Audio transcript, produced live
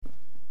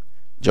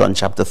John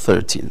chapter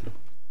 13.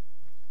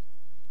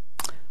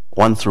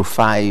 1 through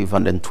 5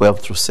 and then 12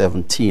 through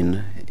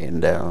 17.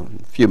 In a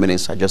few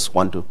minutes, I just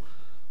want to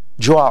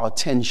draw our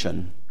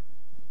attention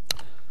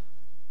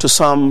to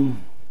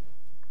some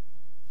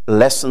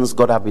lessons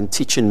God has been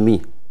teaching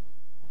me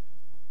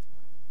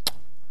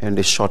in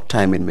this short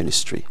time in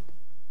ministry.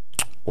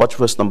 Watch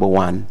verse number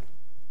 1.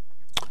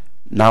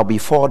 Now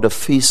before the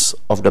feast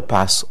of the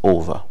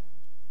Passover,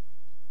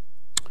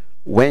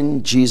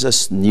 when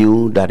Jesus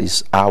knew that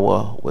his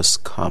hour was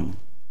come,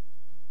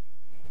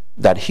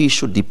 that he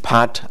should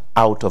depart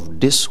out of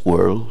this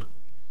world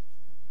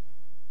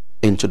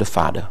into the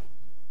Father.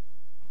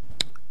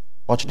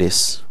 Watch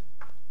this,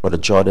 Brother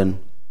Jordan.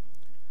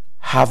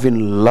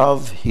 Having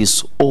loved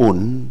his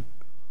own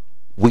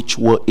which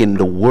were in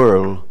the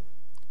world,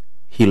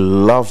 he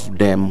loved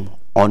them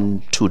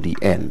unto the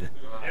end.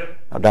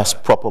 Now that's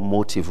proper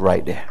motive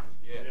right there.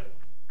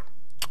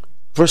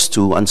 Verse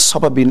 2, and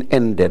supper being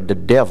ended, the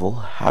devil,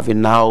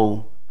 having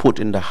now put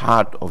in the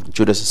heart of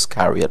Judas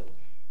Iscariot,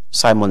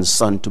 Simon's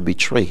son, to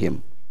betray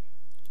him,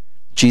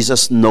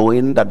 Jesus,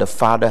 knowing that the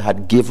Father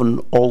had given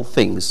all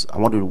things, I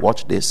want you to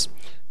watch this,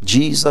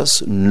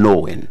 Jesus,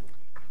 knowing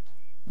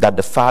that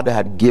the Father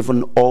had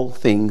given all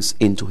things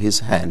into his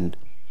hand,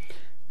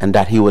 and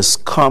that he was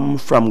come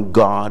from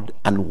God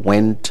and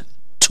went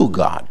to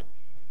God.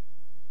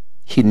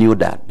 He knew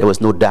that. There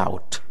was no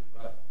doubt.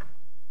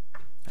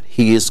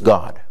 He is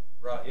God.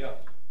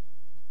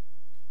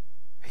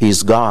 He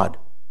is God.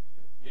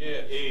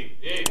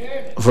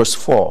 Verse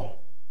 4.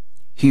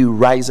 He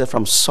riseth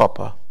from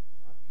supper.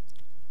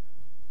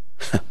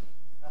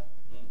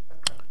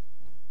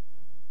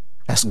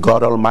 That's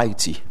God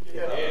Almighty.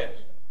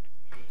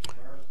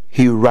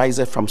 He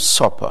riseth from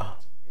supper,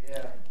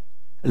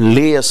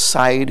 lay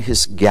aside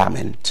his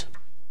garment,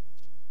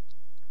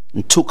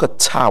 and took a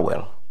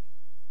towel,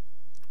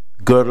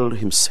 girded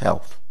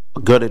himself.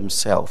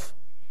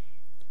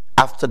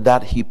 After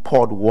that, he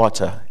poured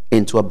water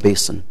into a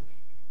basin,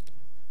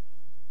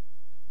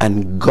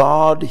 and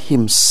God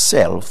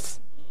himself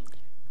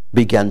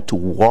began to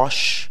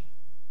wash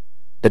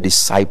the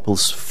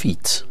disciples'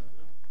 feet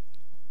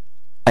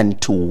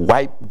and to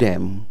wipe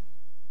them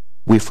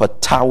with a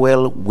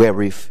towel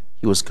wherewith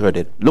he was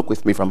girded. Look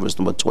with me from verse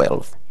number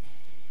 12.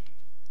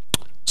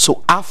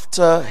 So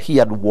after he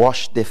had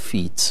washed their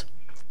feet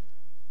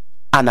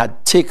and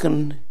had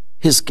taken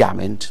his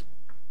garment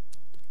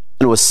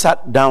and was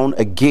sat down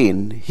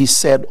again, he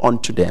said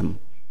unto them,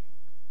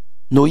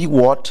 Know ye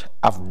what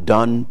I've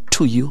done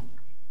to you?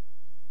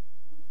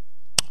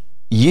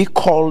 Ye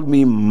called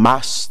me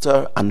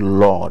Master and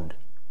Lord,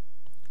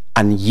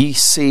 and ye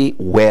say,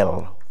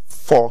 Well,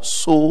 for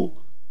so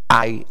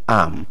I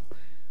am.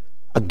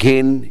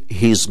 Again,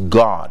 he is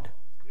God.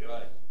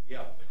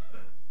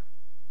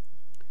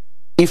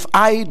 If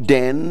I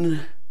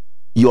then,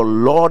 your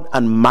Lord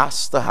and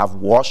Master, have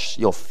washed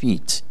your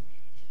feet,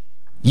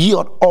 ye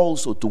ought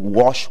also to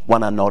wash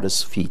one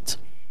another's feet.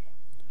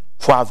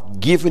 For I have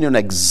given you an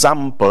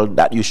example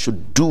that you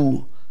should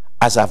do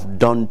as I have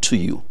done to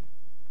you.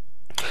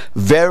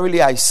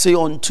 Verily I say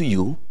unto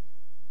you,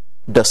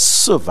 the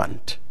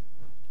servant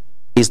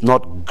is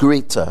not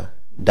greater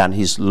than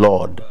his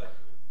Lord.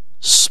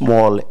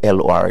 Small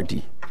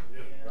L-O-R-D.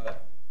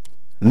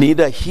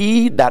 Neither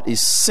he that is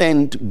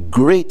sent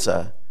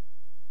greater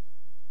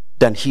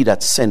than he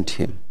that sent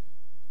him.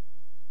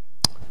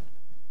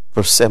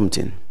 Verse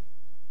 17.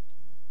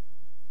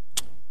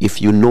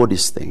 If you know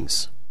these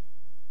things,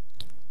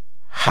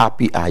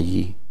 happy are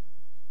ye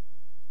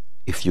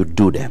if you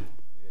do them.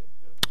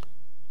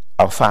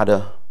 Our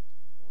Father,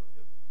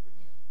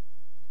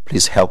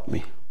 please help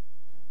me.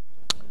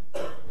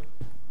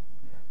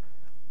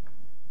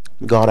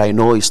 God, I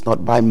know it's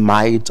not by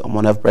might or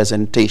manner of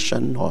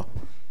presentation or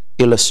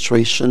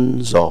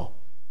illustrations or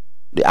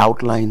the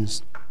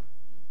outlines,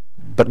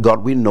 but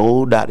God, we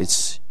know that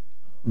it's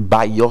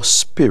by your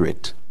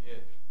Spirit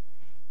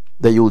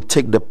that you will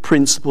take the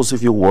principles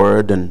of your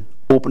word and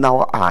open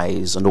our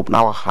eyes and open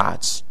our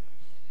hearts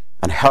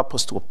and help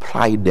us to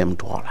apply them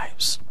to our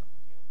lives.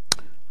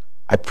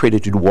 I pray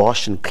that you'd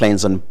wash and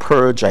cleanse and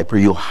purge. I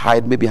pray you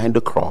hide me behind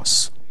the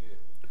cross.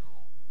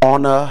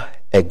 Honor,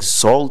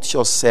 exalt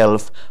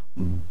yourself,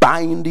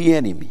 bind the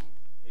enemy.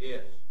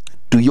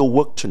 Do your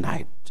work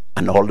tonight,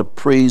 and all the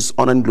praise,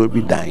 honor, and glory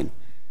be thine.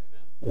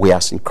 We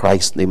ask in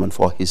Christ's name and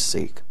for his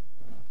sake.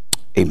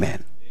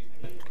 Amen.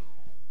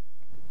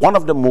 One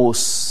of the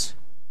most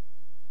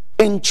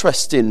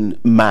interesting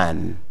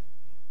man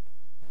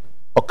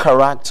or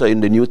character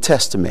in the New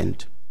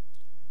Testament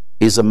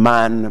is a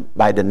man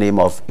by the name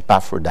of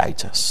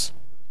Epaphroditus.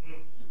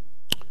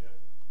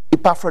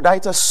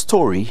 Epaphroditus'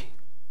 story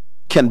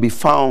can be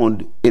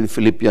found in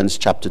Philippians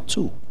chapter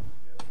 2,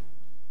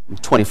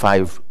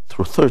 25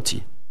 through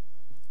 30.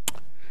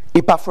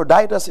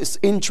 Epaphroditus is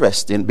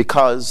interesting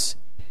because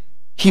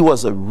he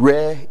was a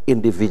rare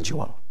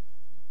individual,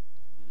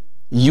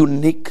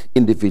 unique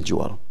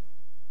individual.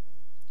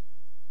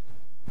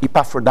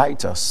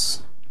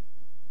 Epaphroditus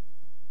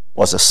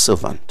was a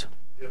servant.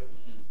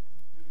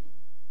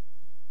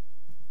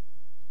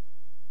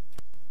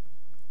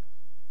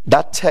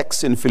 That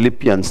text in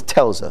Philippians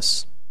tells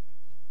us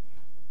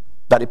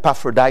that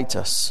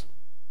Epaphroditus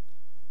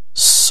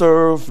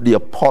served the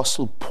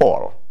Apostle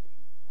Paul.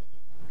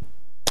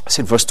 It's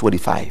in verse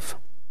 25.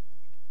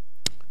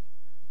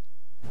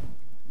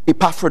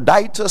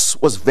 Epaphroditus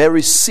was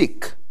very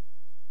sick,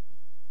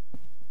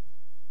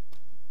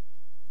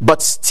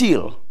 but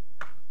still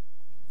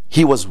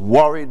he was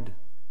worried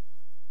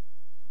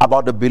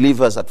about the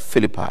believers at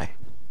Philippi,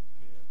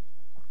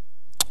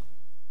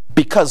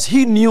 because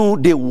he knew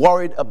they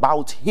worried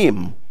about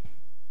him.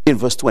 In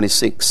verse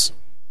 26,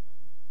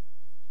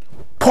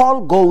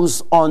 Paul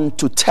goes on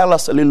to tell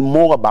us a little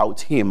more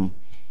about him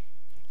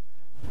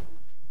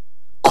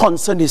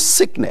concerning his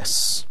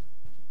sickness,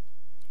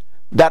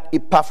 that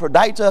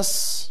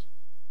Epaphroditus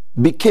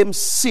became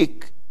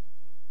sick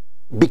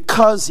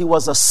because he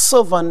was a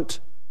servant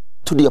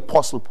to the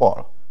Apostle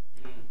Paul.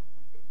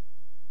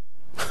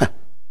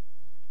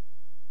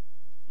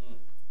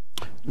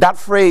 That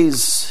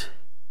phrase,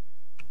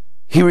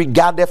 "he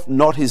regardeth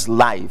not his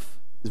life,"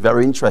 is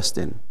very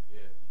interesting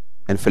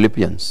in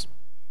Philippians.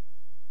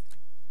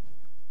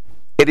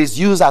 It is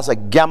used as a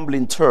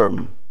gambling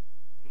term.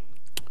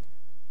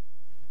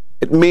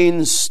 It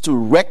means to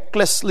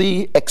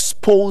recklessly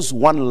expose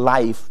one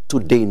life to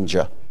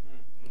danger,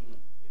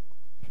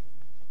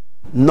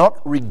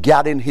 not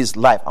regarding his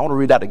life. I want to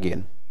read that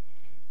again.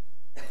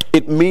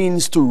 It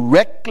means to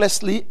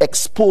recklessly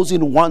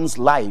exposing one's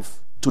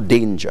life to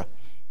danger.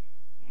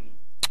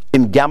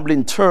 In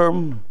gambling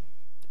term,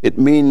 it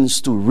means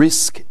to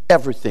risk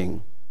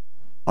everything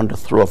on the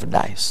throw of a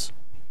dice.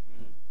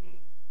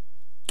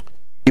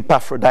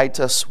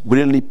 Epaphroditus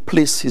willingly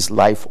placed his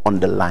life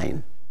on the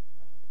line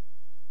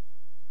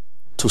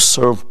to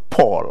serve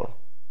Paul,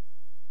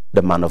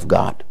 the man of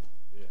God.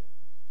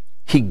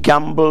 He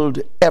gambled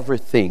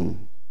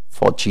everything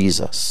for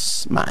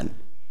Jesus' man,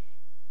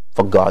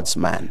 for God's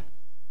man.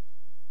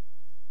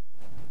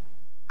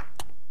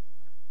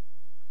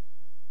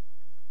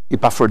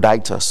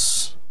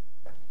 Epaphroditus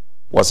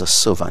was a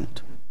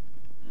servant.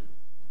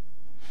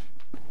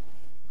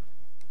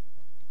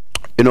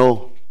 You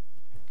know,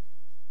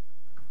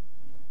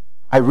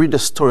 I read the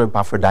story of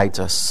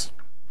Epaphroditus,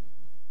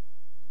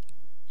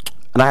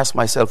 and I ask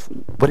myself,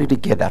 where did he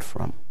get that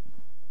from?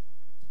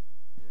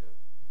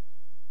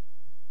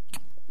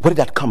 Where did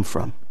that come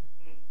from?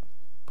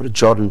 What did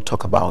Jordan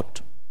talk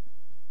about?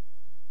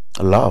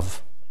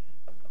 Love.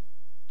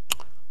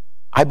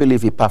 I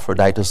believe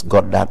Epaphroditus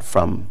got that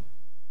from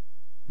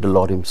the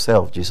Lord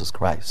himself, Jesus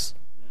Christ.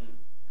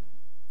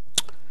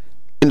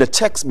 In the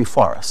text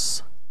before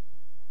us,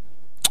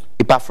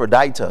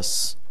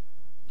 Epaphroditus,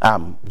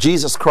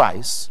 Jesus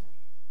Christ,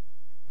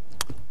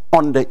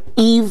 on the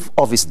eve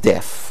of his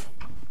death,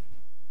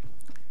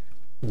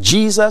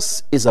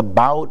 Jesus is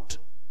about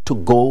to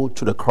go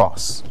to the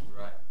cross,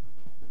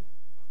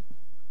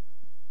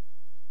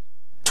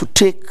 to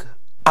take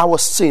our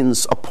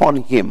sins upon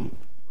him.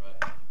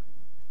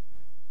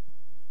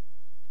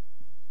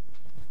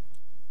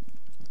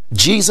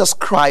 Jesus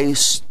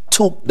Christ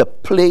took the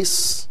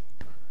place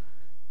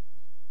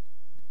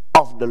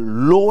of the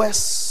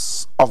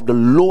lowest of the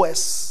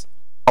lowest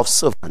of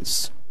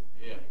servants.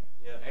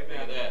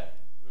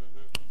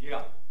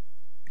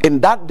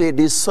 In that day,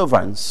 these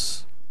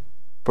servants,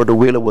 Brother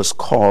Wheeler, was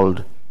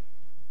called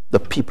the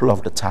people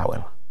of the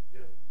towel.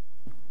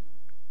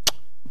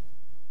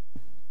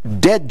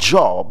 Their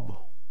job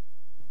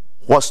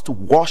was to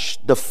wash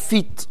the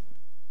feet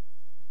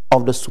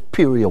of the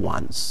superior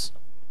ones.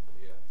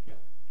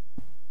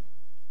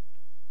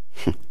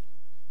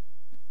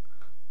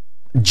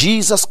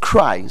 Jesus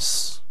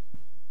Christ,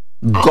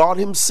 God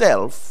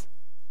himself,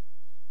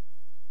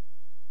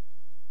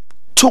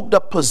 took the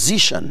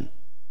position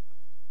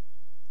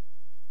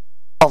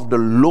of the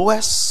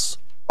lowest,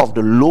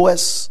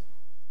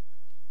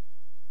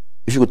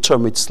 if you could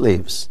term it,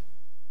 slaves.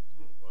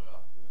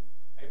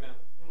 Amen.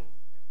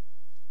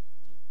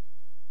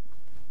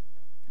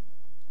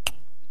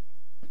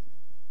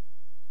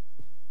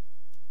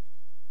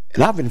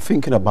 And I've been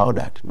thinking about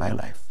that in my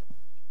life,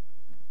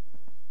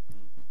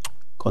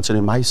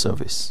 concerning my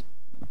service.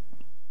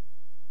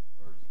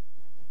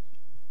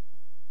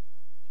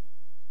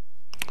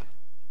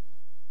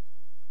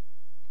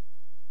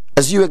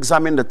 As you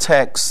examine the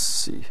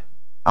text,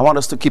 I want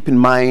us to keep in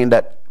mind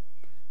that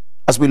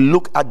as we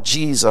look at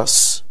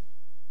Jesus,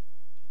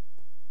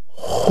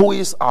 who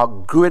is our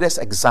greatest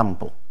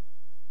example,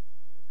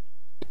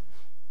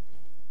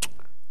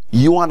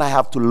 you and I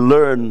have to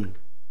learn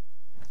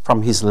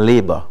from his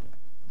labor,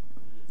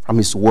 from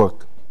his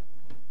work.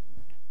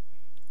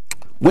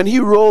 When he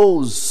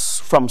rose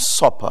from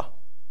supper,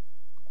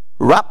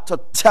 wrapped a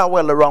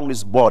towel around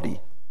his body,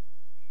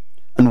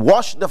 and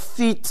washed the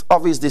feet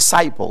of his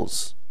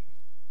disciples,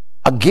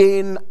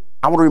 again,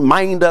 I want to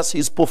remind us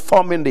he's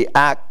performing the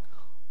act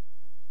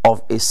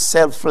of a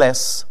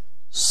selfless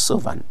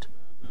servant.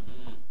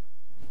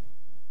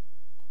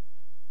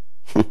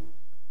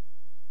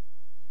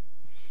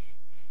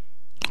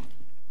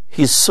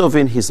 He's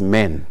serving his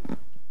men.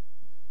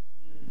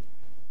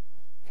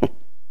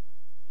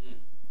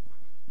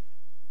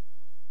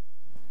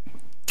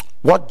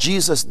 What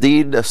Jesus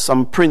did,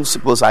 some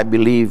principles I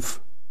believe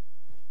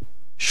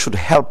should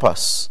help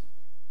us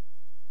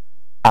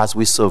as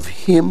we serve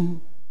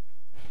him.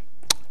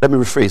 Let me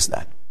rephrase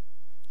that.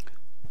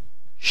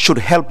 Should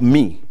help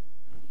me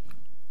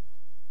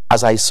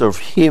as I serve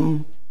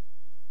him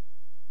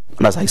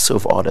and as I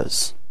serve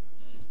others.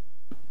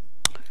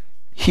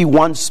 He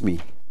wants me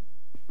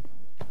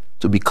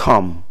to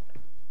become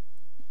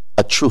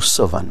a true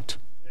servant.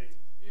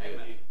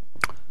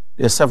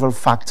 There are several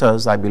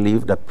factors, I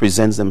believe, that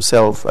present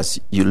themselves as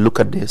you look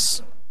at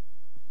this.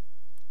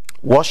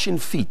 Washing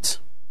feet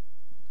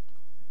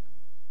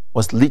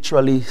was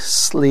literally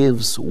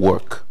slaves'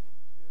 work.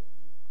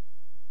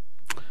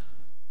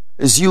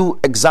 As you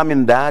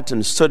examine that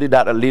and study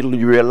that a little,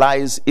 you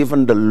realize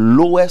even the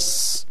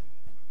lowest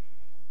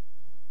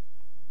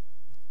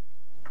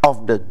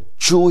of the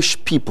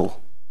Jewish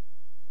people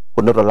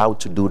were not allowed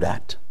to do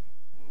that.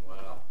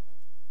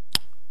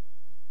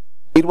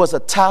 It was a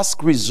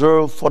task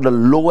reserved for the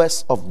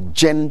lowest of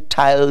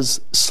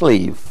Gentiles'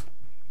 slave.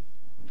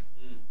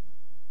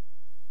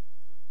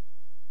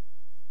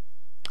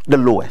 The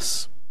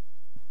lowest.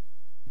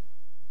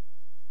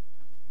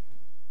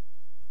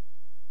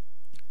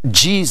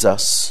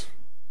 Jesus,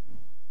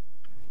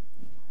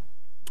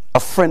 a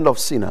friend of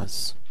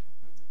sinners.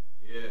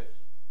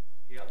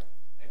 Amen.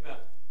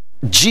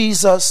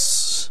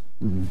 Jesus,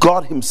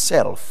 God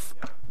himself,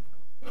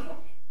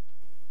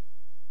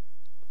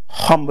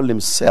 humbled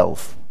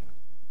himself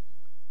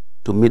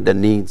to meet the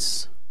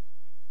needs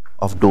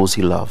of those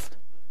he loved.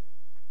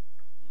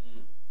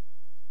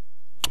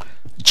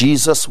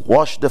 Jesus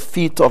washed the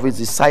feet of his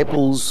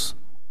disciples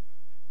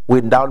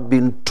without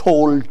being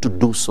told to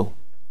do so.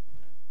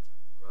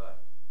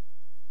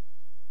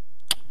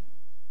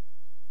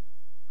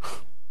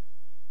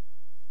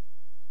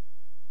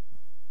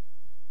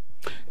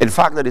 In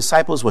fact, the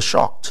disciples were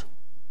shocked.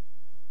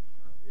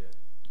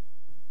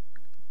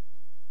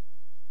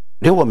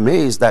 They were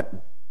amazed that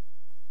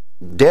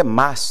their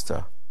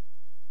master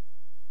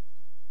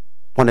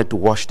wanted to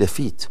wash their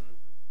feet.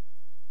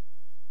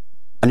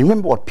 And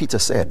remember what Peter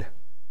said.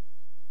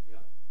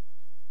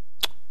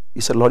 He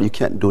said, Lord, you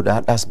can't do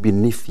that. That's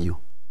beneath you.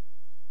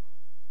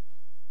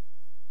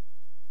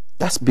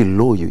 That's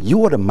below you.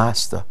 You are the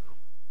master.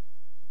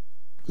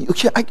 You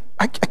can't,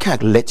 I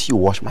can't let you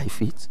wash my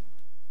feet.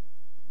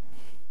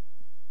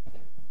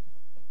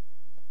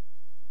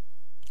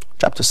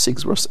 Chapter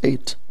 6, verse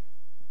 8.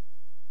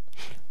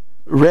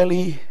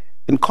 Really,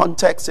 in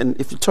context, and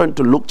if you turn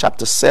to Luke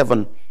chapter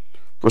 7,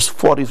 verse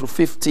 40 to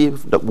 50,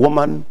 the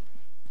woman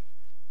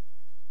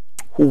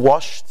who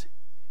washed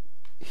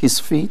his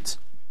feet,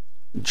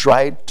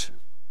 dried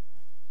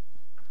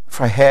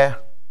her hair,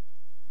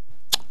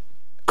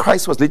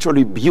 Christ was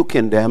literally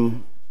rebuking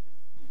them.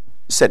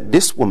 He said,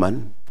 this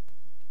woman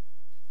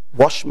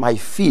washed my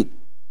feet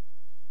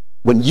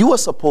when you were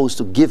supposed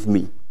to give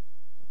me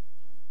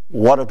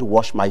water to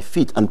wash my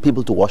feet and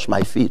people to wash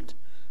my feet.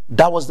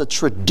 That was the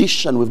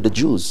tradition with the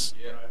Jews.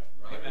 Yeah.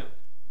 Amen.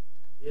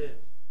 Yeah.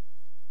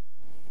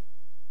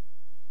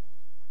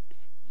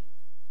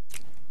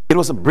 It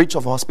was a breach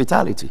of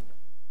hospitality.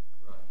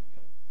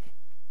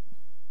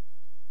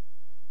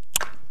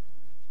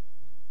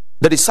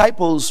 The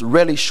disciples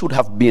really should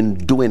have been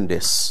doing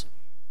this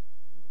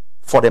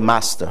for the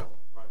master.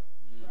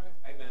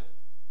 Amen.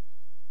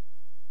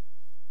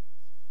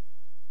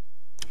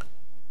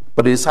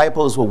 But the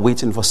disciples were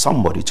waiting for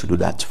somebody to do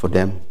that for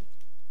them.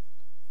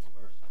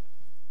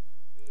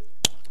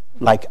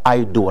 Like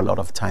I do a lot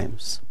of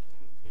times.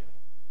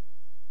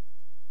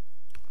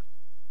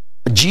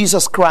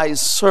 Jesus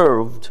Christ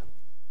served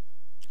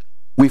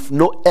with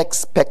no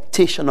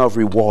expectation of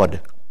reward.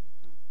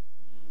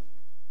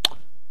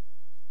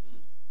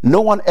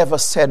 No one ever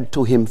said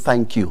to him,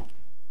 thank you.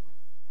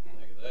 Look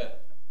at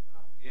that.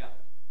 Yeah.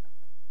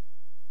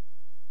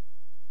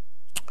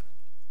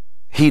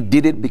 He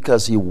did it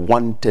because he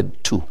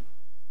wanted to.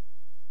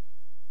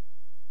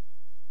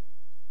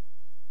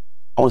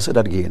 I want to say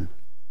that again.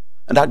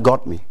 And that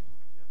got me.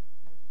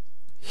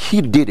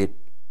 He did it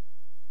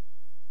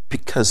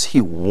because he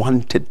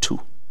wanted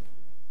to.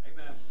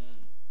 Amen.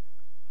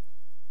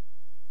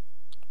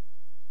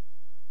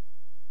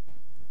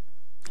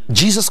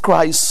 Jesus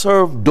Christ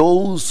served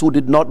those who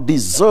did not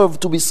deserve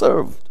to be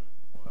served.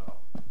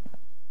 I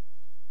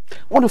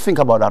want to think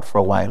about that for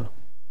a while.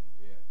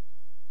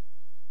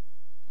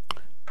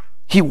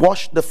 He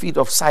washed the feet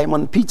of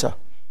Simon Peter.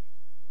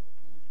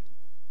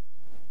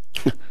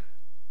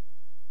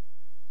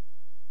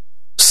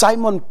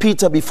 Simon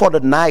Peter, before the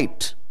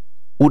night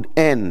would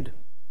end,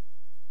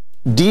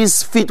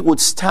 these feet would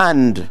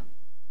stand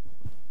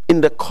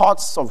in the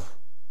courts of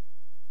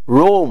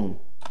Rome.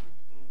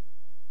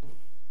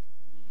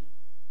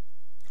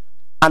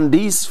 And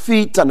these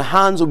feet and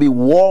hands would be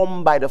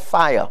warmed by the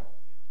fire.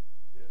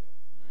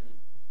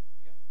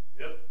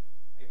 Yep.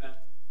 Amen.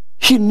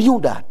 He knew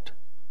that.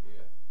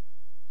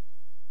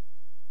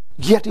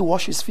 Yet he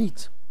washed his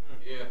feet.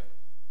 Yeah.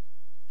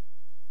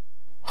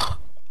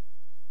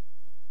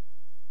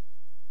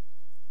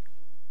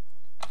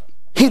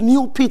 He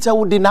knew Peter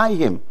would deny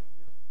him.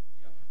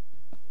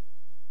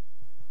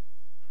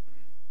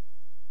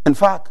 In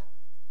fact,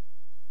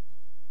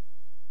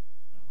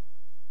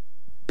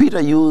 Peter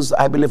used,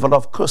 I believe, a lot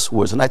of curse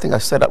words, and I think I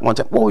said that one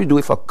time. What would you do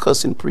if a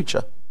cursing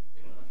preacher?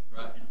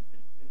 Right.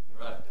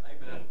 Right.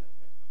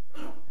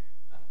 Amen.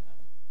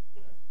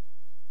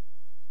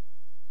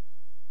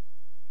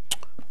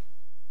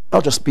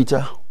 Not just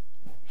Peter.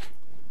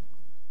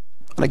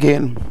 And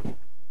again,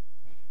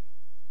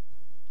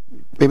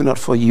 maybe not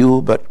for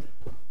you, but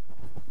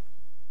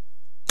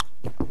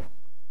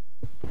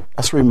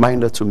as a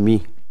reminder to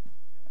me.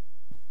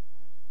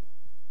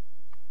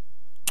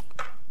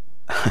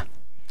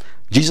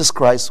 Jesus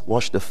Christ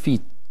washed the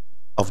feet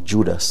of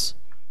Judas.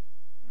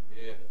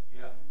 Yeah.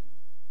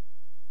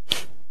 Yeah.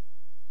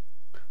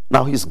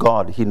 Now he's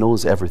God. He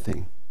knows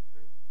everything.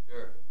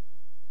 Sure.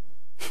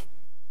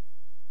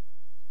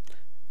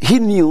 He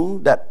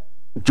knew that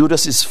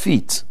Judas's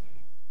feet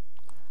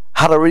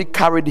had already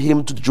carried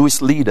him to the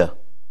Jewish leader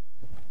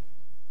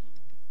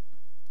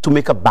to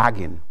make a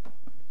bargain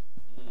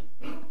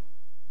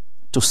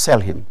to sell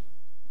him.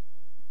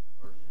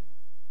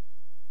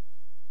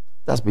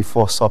 That's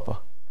before supper.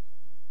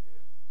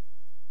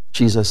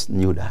 Jesus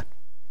knew that.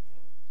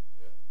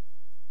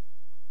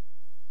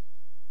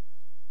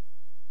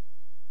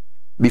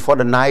 Before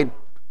the night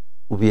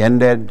would be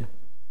ended,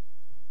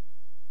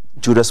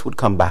 Judas would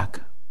come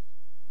back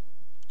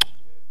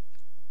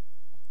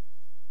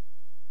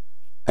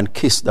and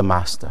kiss the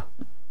master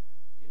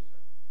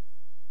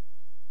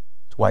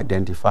to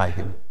identify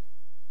him.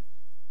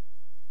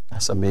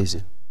 That's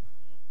amazing.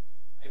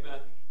 Amen.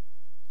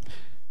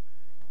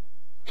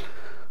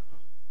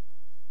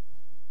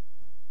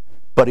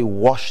 But he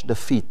washed the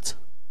feet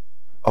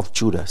of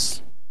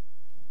Judas.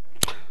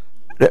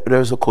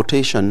 There's a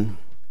quotation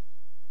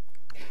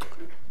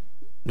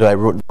that I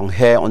wrote down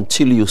here: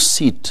 until you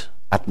sit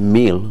at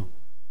meal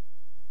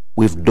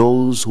with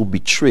those who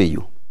betray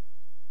you,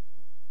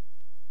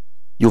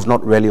 you've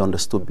not really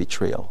understood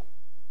betrayal.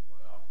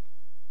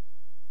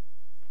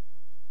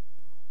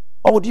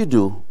 What would you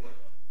do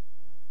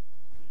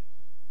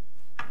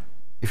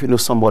if you knew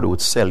somebody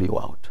would sell you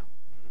out?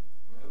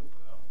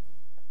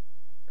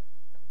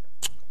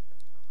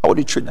 How would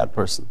you treat that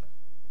person?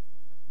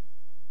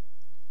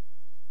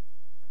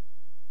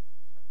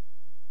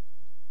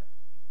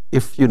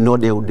 If you know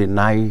they will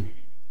deny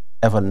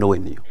ever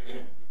knowing you,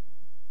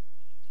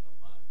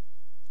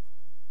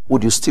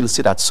 would you still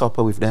sit at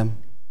supper with them?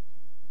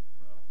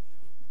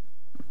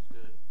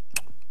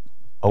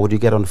 Or would you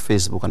get on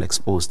Facebook and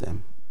expose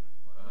them?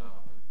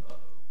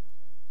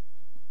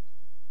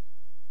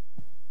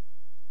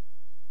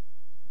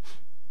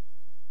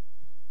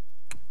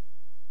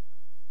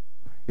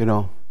 You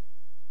know,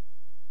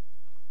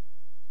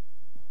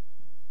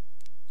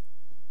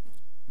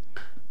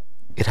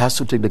 it has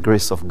to take the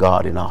grace of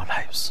God in our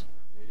lives.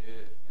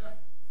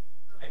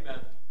 Amen.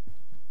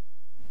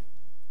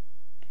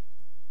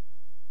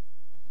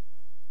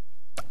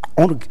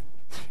 I want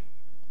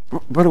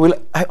to, Brother Will,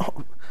 I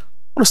want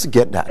us to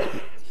get that.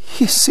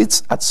 He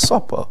sits at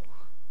supper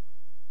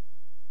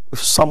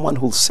with someone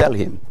who'll sell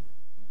him.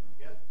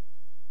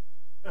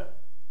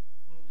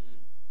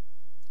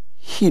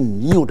 He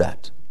knew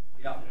that.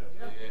 Yeah.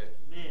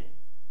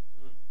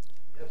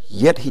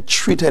 Yet he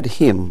treated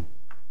him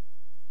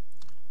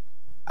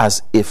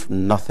as if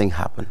nothing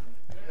happened.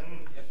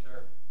 Yes,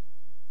 sir.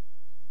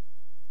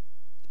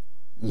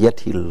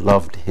 Yet he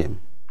loved him.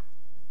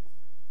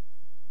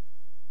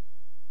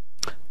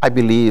 I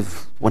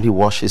believe when he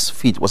washed his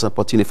feet was an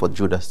opportunity for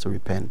Judas to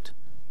repent.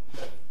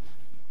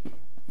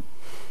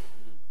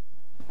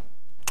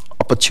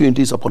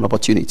 Opportunities upon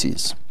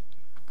opportunities.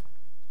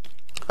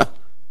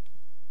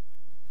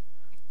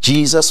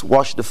 Jesus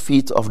washed the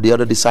feet of the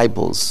other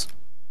disciples.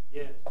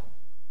 Yes.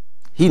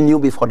 He knew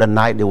before the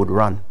night they would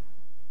run,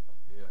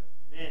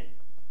 Amen.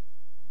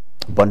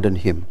 abandon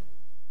him.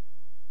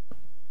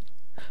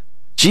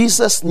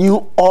 Jesus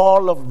knew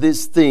all of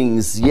these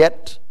things,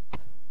 yet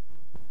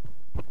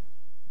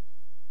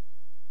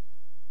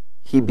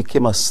he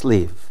became a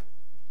slave,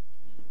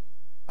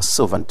 a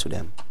servant to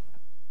them.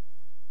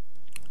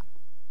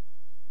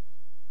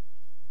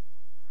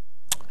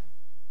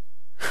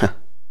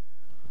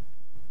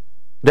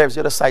 There's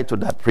the other side to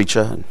that,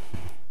 preacher.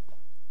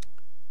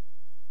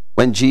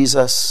 When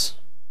Jesus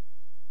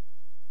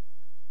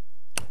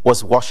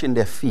was washing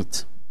their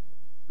feet,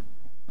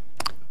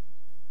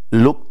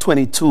 Luke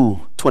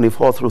 22,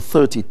 24 through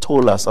 30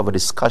 told us of a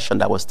discussion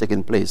that was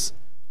taking place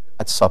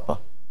at supper.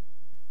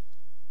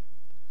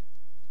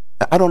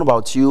 I don't know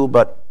about you,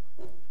 but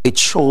it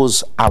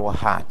shows our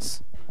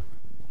hearts.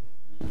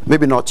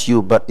 Maybe not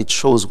you, but it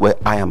shows where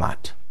I am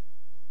at.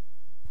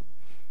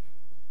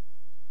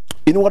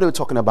 You know what we're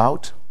talking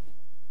about?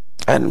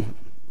 And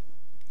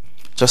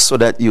just so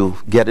that you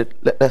get it,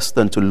 let's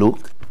turn to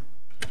Luke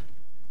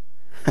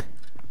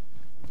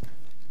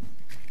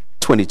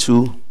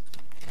 22.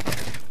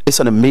 It's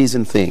an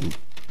amazing thing.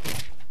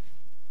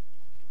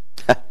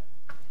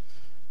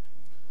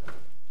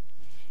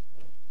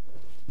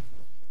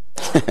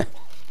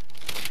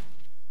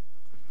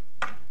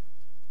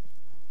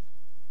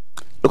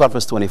 Look at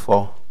verse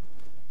 24.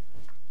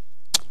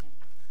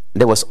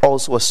 There was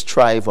also a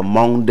strife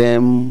among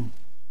them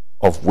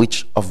of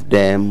which of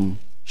them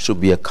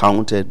should be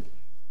accounted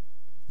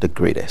the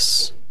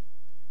greatest.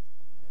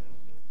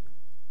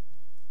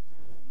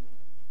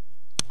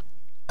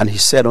 And he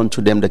said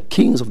unto them, the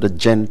kings of the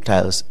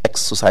Gentiles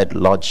exercise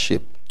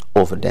lordship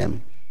over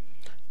them,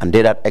 and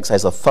they that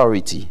exercise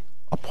authority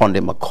upon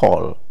them are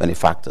called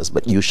benefactors,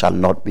 but you shall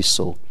not be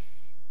so.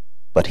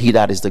 But he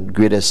that is the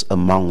greatest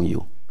among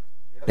you,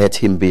 let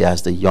him be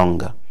as the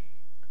younger,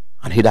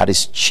 and he that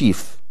is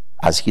chief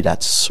as he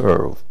that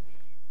serve.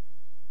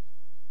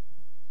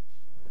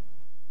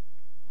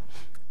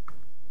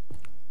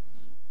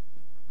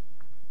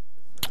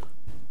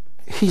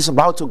 He's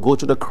about to go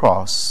to the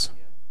cross.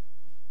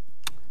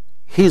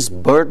 He's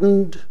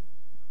burdened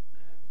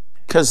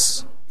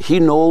because he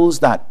knows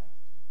that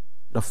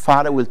the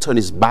Father will turn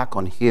his back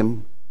on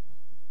him.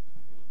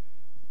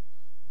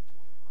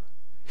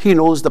 He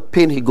knows the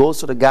pain. He goes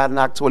to the garden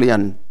actually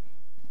and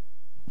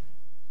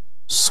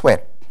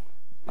sweat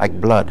like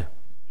blood.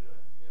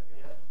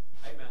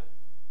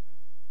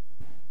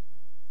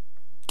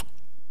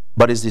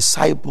 But his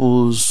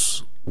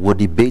disciples were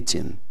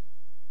debating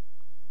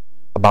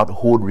about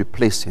who would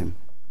replace him.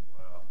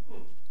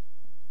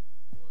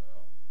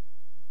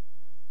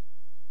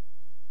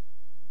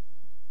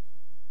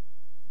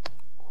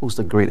 Who's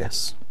the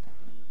greatest?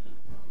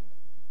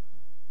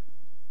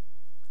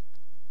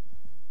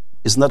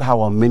 Isn't that how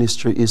our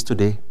ministry is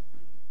today?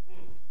 Yeah,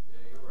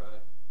 you're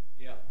right.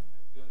 Yeah,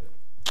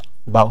 that's good.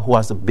 About who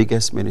has the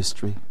biggest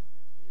ministry?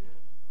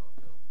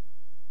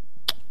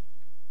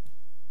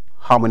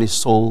 How many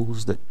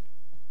souls that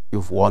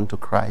you've won to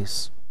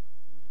Christ?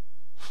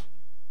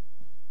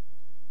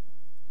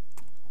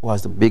 Who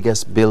has the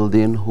biggest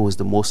building? Who is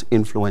the most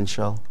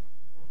influential?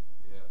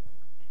 Yeah.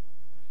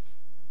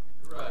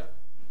 You're right.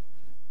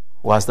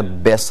 Who has the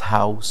best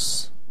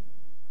house?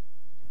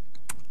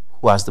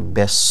 Who has the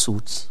best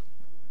suits?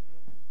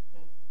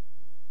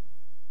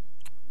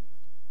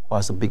 Who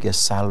has the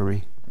biggest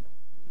salary?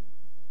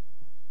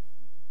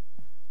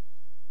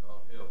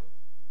 God help.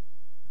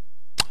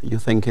 You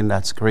thinking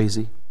that's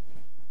crazy?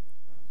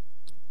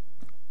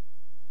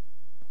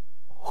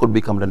 Who'd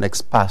become the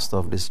next pastor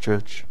of this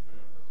church?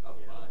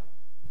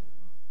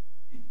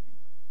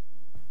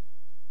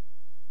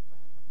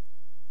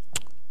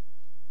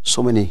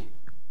 So many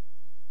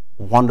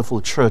wonderful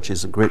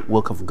churches, a great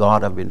work of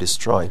God have been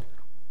destroyed.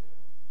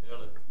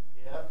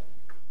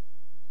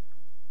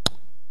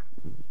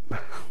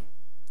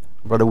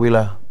 Brother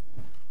Wheeler,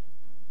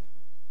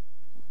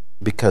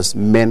 because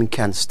men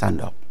can't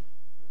stand up.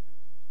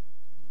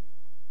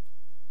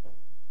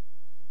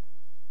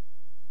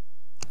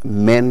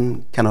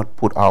 Men cannot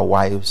put our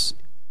wives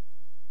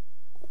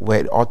where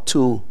it ought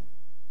to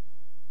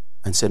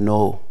and say,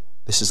 no,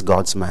 this is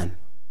God's man.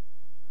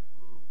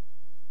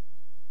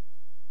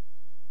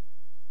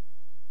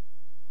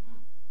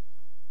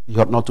 You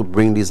ought not to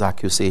bring these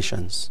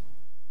accusations.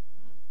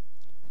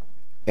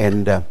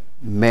 And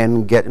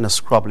men get in a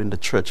squabble in the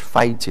church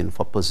fighting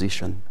for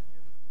position.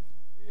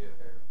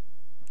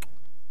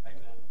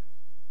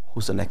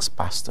 Who's the next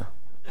pastor?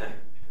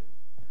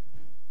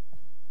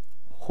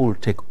 Who will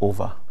take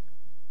over?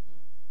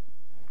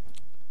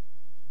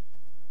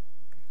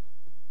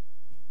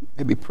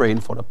 Maybe praying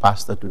for the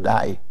pastor to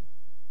die.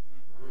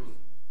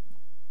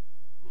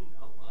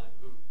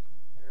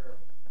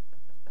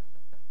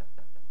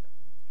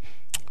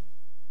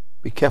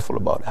 Be careful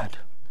about that.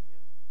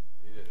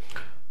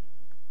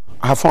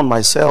 I found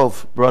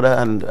myself, brother,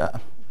 and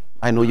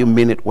I know you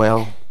mean it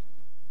well.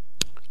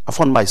 I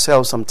found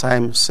myself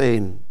sometimes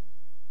saying,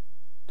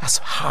 that's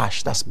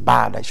harsh, that's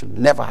bad, that should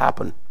never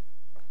happen.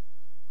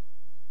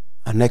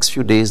 And next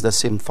few days, the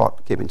same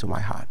thought came into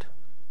my heart.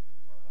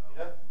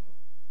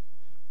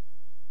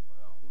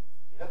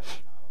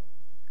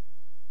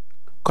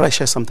 Could I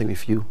share something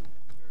with you?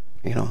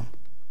 You know,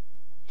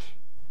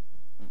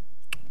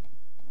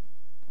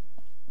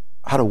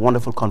 I had a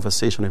wonderful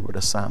conversation with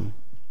Brother Sam.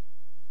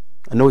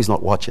 I know he's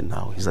not watching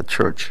now. He's at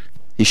church.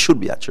 He should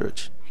be at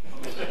church.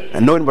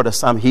 And knowing Brother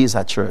Sam, he's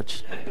at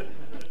church.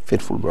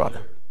 Faithful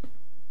brother.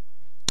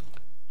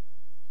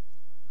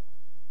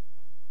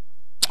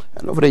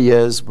 And over the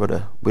years,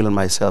 Brother Will and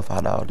myself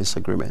had our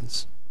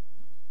disagreements.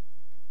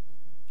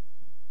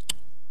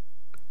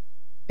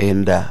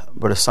 And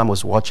Brother Sam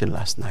was watching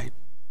last night.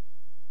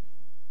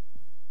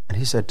 And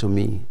he said to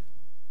me,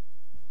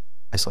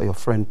 I saw your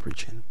friend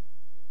preaching.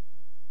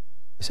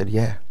 I said,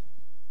 yeah.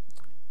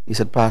 He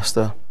said,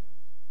 Pastor,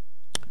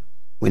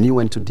 when you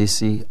went to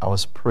DC, I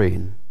was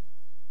praying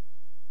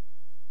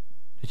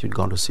that you'd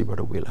gone to see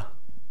Brother Wheeler.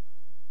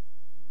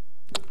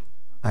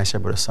 I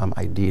said, Brother Sam,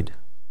 I did.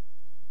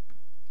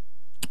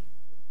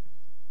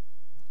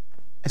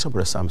 And so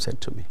Brother Sam said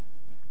to me,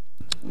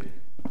 he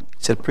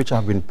said, Preacher,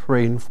 I've been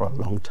praying for a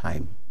long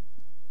time.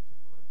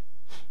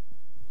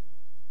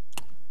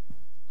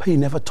 But he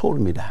never told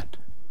me that.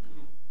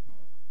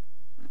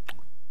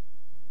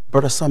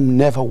 Brother Sam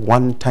never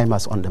one time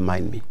has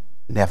undermined me.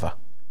 Never.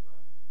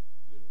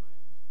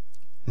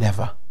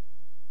 Never.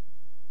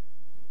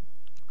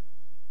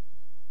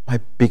 My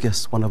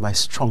biggest, one of my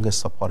strongest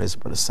supporters,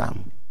 Brother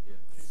Sam.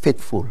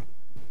 Faithful.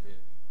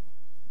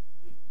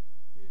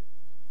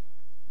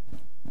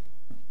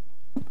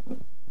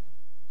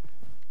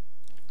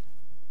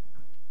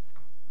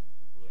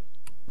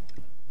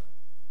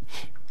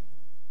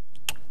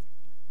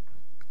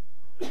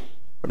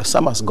 Brother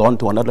Sam has gone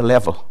to another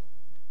level.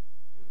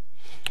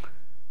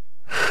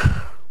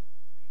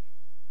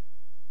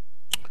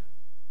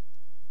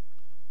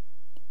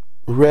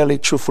 Really,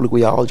 truthfully,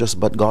 we are all just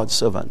but God's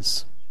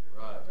servants.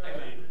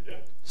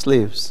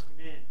 Slaves.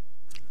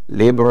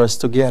 Laborers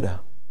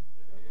together.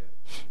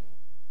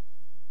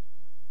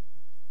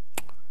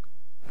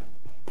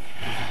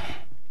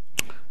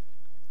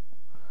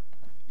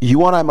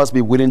 You and I must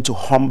be willing to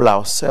humble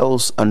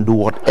ourselves and do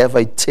whatever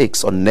it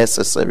takes or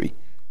necessary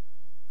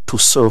to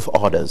serve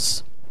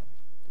others.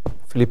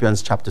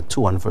 Philippians chapter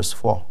 2 and verse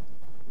 4.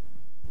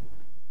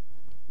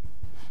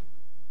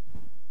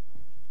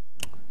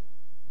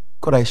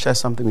 Could I share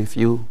something with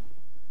you?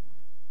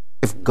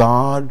 If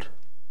God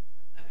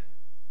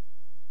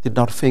did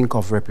not think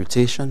of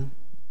reputation,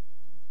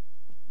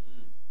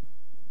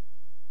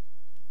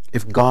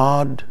 if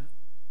God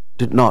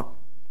did not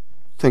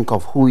think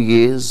of who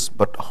he is,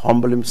 but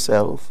humble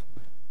himself,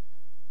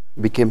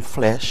 became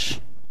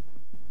flesh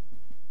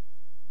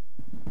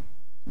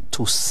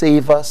to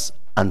save us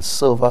and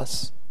serve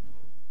us,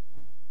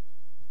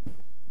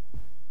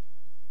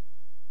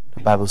 the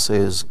Bible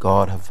says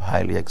God have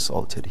highly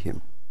exalted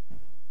him.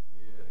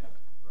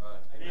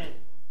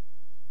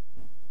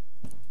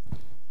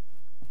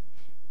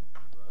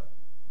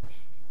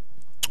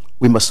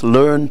 We must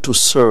learn to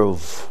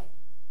serve.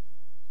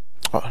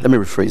 Let me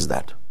rephrase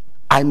that.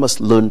 I must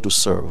learn to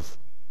serve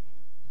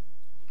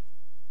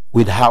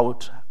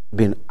without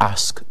being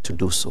asked to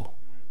do so.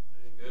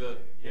 Good.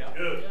 Yeah.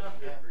 Good.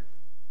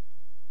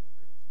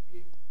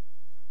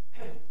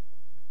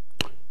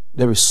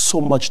 There is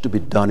so much to be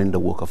done in the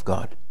work of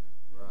God.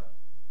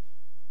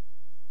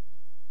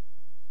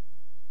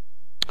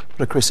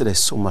 Brother Chris said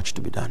there's so much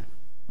to be done.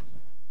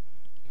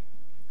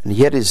 And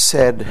yet it's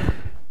said,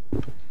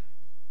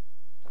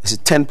 is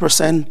it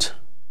 10%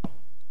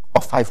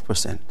 or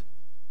 5%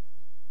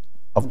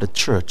 of the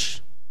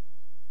church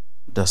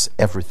does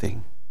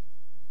everything?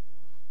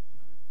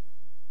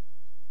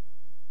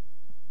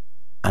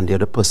 And the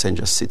other person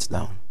just sits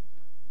down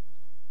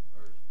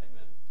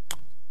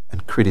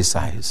and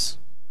criticizes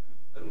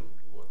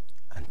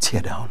and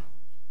tear down.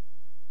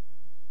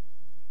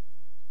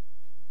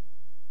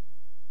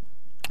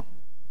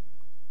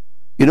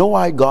 You know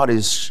why God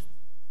is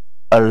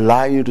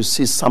allowing you to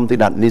see something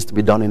that needs to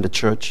be done in the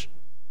church?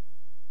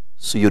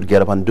 So you'd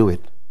get up and do it.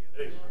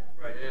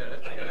 Right. Yeah,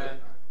 that's good.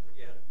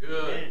 Yeah,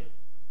 good.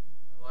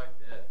 I like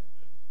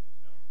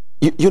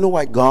that. You know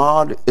why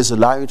God is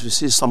allowing you to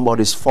see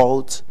somebody's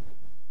fault?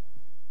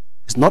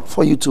 It's not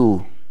for you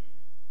to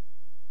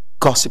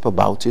gossip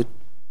about it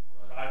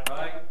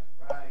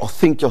or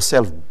think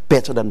yourself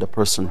better than the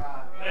person,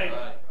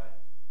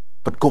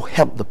 but go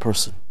help the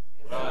person.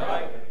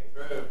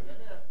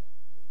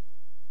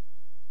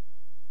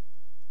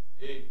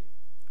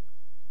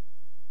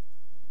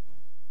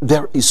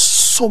 There is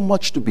so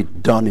much to be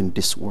done in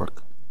this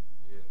work.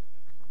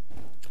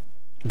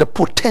 The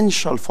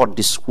potential for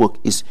this work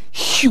is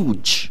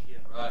huge,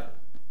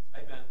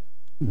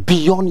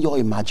 beyond your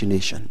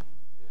imagination.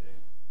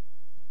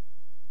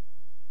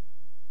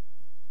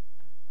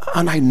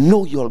 And I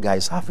know you all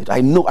guys have it.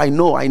 I know.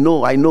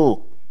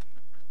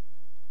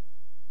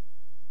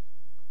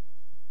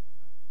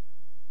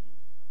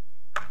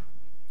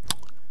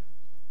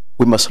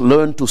 We must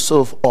learn to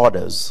serve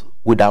others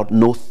without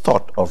no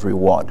thought of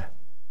reward.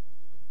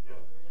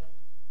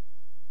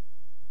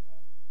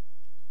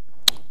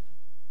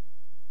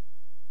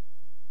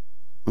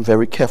 I'm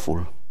very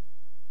careful.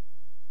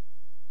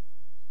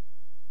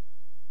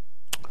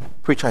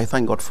 Preacher, I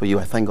thank God for you.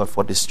 I thank God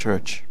for this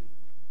church.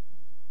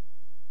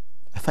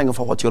 I thank God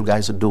for what you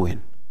guys are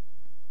doing.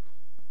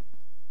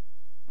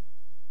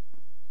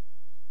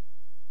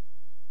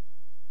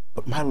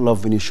 But my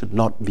love in you should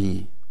not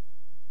be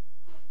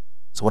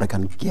so what I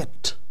can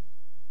get.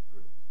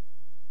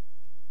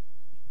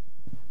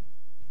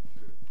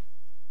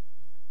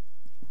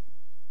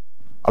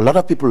 A lot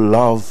of people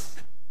love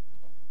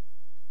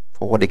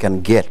for what they can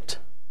get.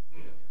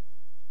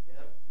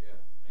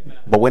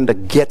 But when the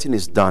getting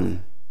is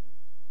done,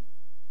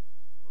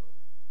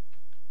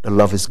 the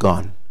love is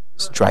gone.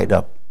 It's dried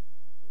up.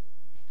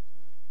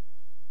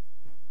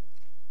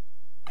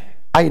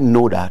 I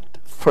know that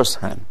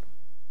firsthand.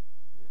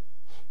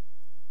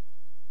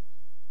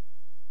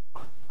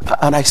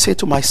 And I say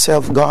to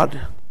myself, God,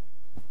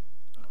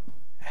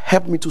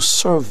 help me to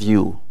serve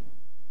you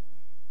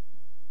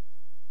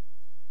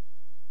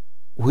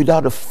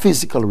without the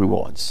physical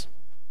rewards.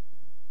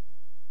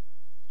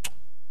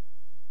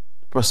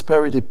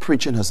 Prosperity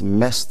preaching has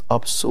messed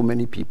up so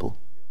many people.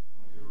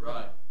 You're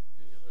right.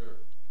 Yes, sir.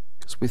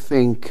 Because we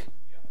think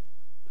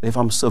if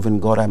I'm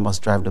serving God, I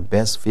must drive the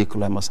best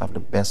vehicle, I must have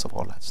the best of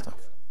all that stuff.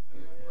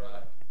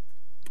 Right.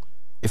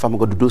 If I'm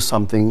going to do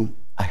something,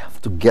 I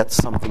have to get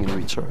something in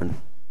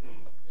return.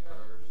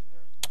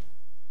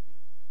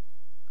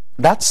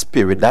 that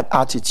spirit, that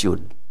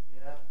attitude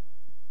Yeah.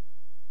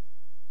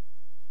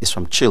 is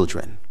from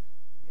children.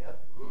 Yep.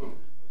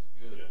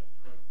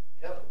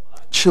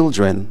 Yep.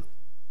 Children,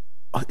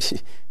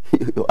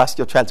 you ask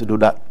your child to do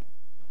that.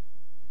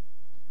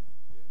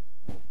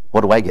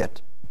 What do I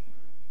get?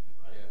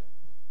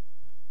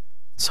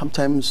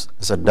 Sometimes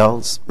as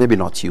adults, maybe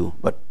not you,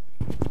 but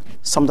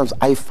sometimes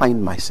I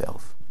find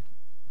myself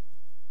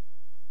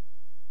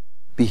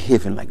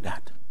behaving like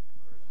that.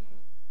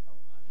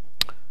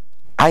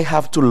 I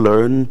have to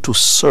learn to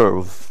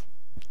serve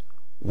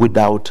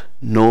without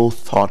no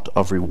thought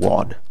of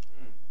reward.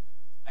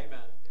 Amen.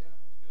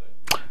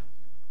 Good.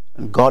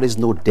 And God is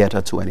no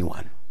debtor to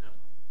anyone.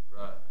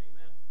 Right.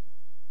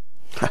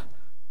 Amen.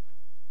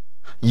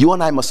 You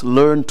and I must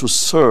learn to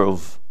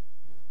serve.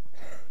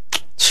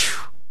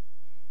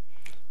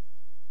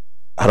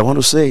 I don't want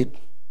to say it,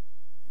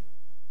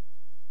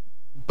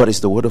 but it's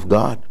the word of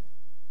God.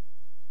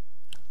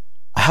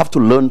 I have to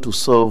learn to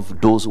serve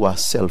those who are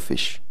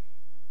selfish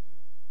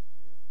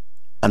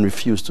and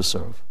refuse to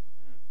serve.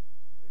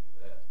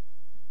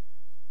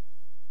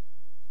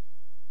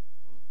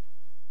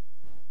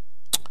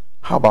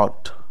 How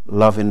about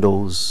loving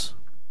those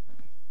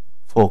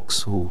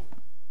folks who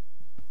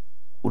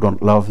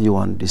don't love you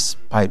and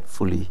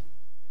despitefully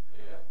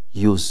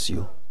use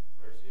you?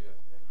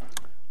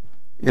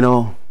 You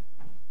know,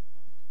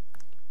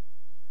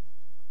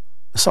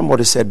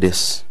 somebody said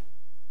this: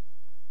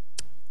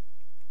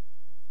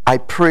 I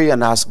pray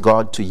and ask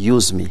God to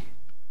use me,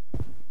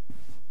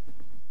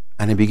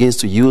 and He begins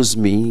to use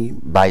me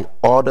by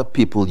other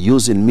people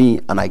using me,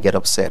 and I get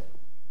upset.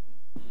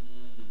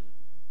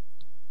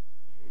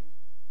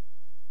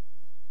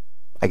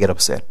 I get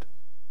upset.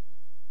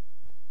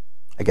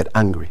 I get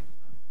angry.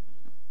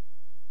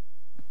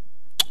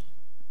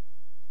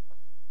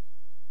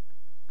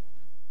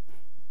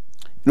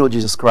 You know,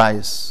 Jesus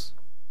Christ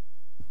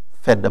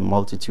fed the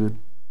multitude.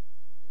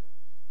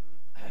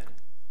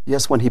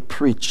 Yes, when He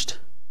preached,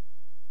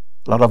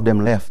 a lot of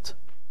them left.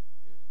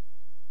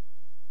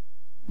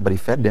 But He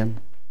fed them.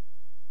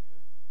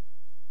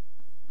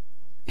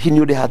 He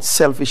knew they had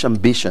selfish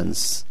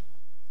ambitions.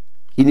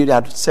 He knew they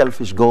had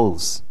selfish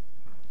goals.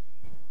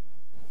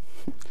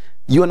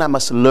 You and I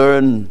must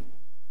learn.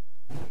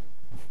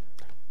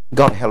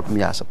 God help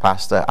me as a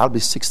pastor. I'll be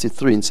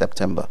 63 in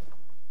September.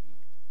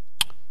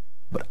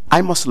 But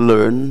I must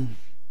learn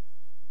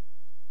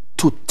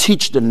to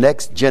teach the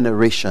next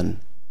generation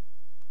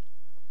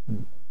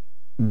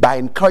by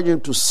encouraging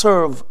them to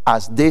serve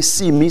as they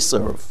see me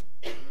serve.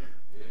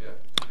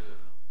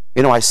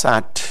 You know, I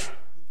sat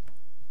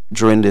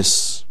during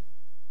this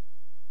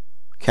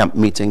camp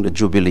meeting, the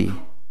Jubilee,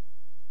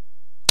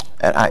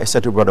 and I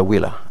said to Brother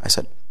Wheeler, I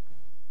said,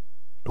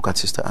 look at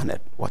Sister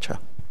Annette, watch her,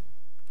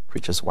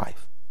 preacher's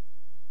wife.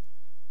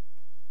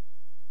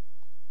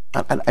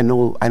 And I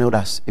know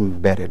that's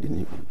embedded in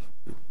you.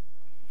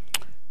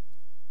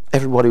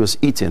 Everybody was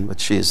eating, but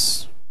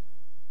she's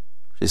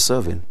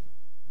serving.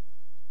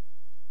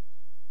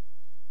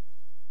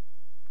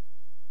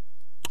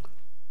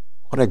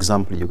 What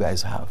example you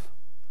guys have?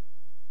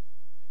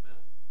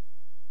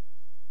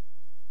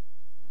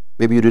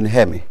 Maybe you didn't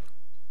hear me.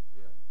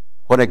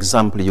 What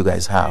example you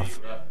guys have?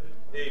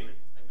 Amen.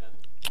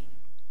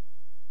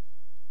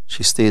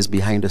 She stays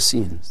behind the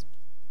scenes.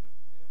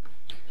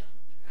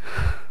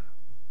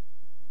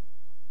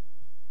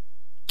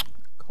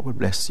 God will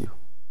bless you.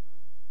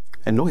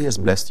 I know He has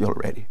blessed you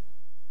already.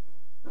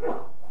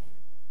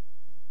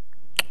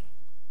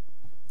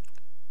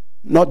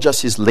 Not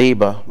just His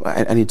labor,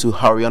 I need to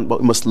hurry on,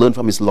 but we must learn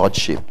from His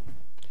lordship.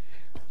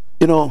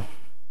 You know,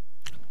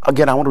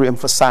 again, I want to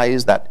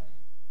emphasize that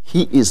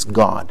He is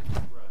God.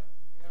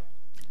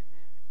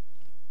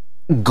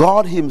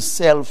 God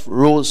Himself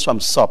rose from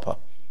supper.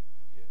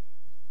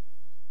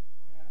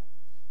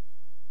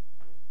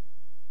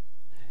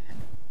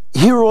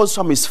 He rose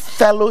from His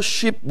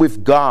fellowship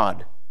with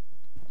God,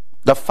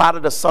 the Father,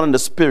 the Son, and the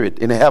Spirit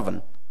in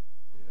heaven,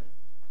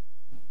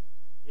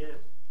 Yes.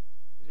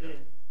 Amen.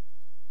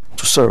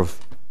 to serve.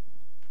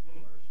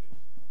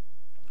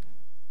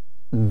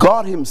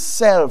 God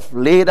Himself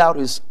laid out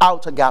His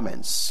outer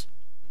garments.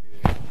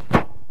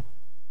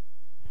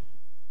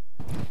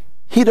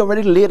 He'd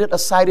already laid it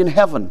aside in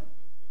heaven.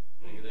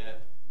 Look at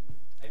that.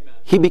 Amen.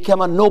 He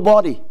became a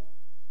nobody,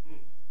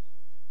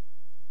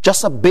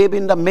 just a baby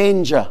in the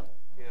manger.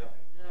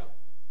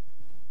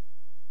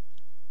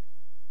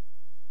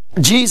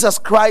 Jesus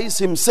Christ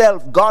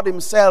Himself, God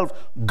Himself,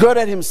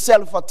 girded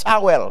Himself a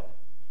towel.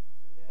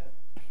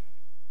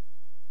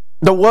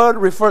 The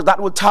word that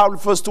word towel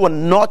refers to a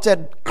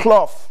knotted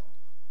cloth,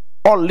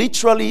 or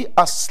literally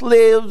a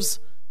slave's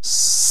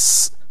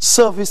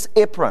service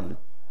apron.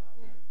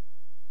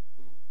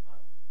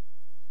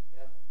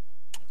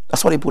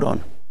 That's what He put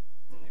on.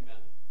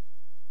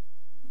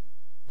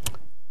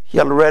 He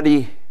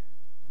already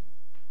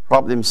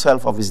robbed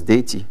Himself of His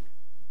deity.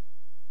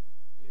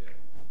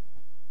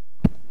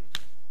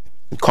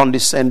 He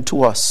condescended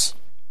to us.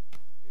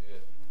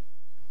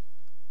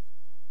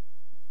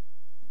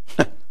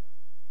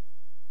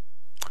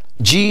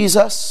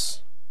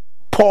 Jesus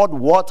poured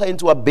water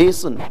into a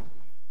basin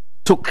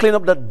to clean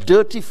up the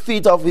dirty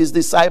feet of his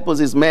disciples,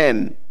 his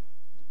men.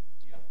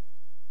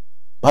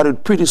 But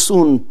it pretty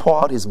soon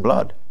poured out his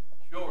blood.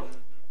 Sure.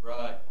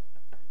 Right.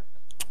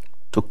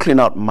 To clean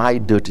out my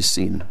dirty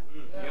sin.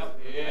 Yep.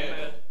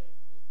 Yes.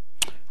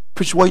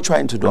 Preach, what are you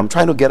trying to do? I'm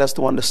trying to get us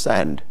to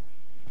understand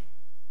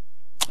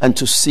and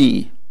to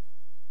see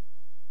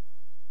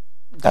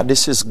that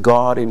this is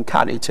God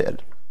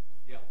incarnated.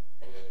 Yep.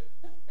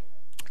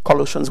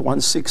 Colossians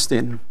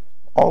 1:16,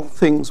 all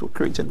things were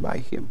created by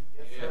him.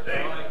 Yeah.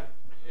 Right.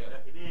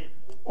 Yeah.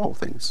 All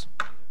things.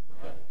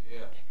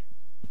 Yeah.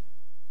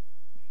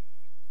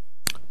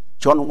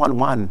 John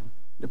 1:1,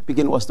 the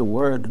beginning was the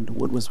Word, and the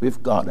Word was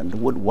with God, and the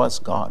Word was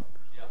God.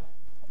 Yeah.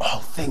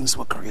 All things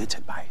were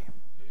created by him.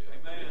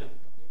 Amen.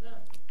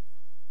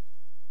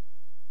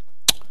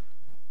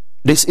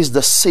 This is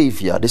the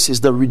Savior, this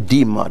is the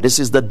Redeemer, this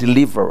is the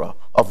Deliverer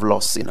of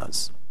lost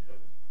sinners.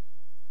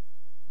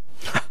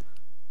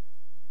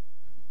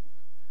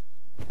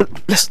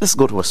 Let's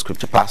go to a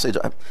scripture passage.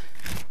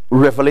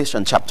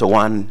 Revelation chapter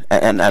 1,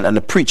 and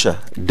the preacher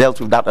dealt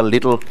with that a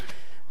little.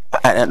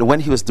 And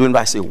when he was doing that,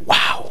 I said,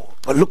 wow,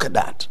 but look at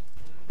that.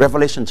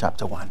 Revelation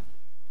chapter 1.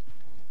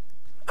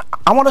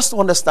 I want us to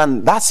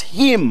understand that's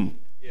him.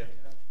 Yeah.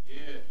 Yeah.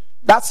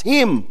 That's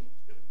him.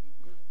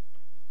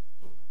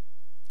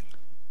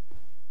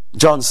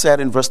 John said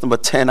in verse number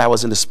 10, I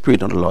was in the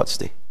Spirit on the Lord's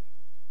day.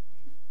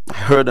 I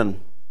heard the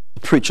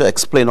preacher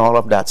explain all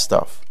of that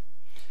stuff.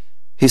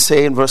 He said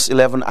in verse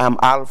 11, I am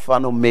Alpha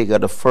and Omega,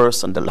 the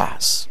first and the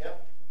last.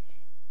 Yep.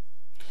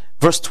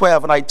 Verse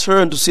 12, and I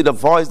turned to see the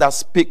voice that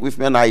speak with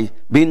me, and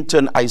being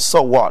turned, I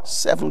saw what?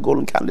 7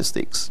 golden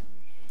candlesticks.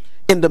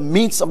 In the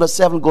midst of the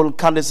 7 golden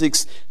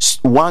candlesticks,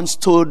 one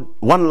stood,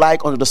 one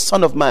like unto the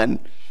Son of Man,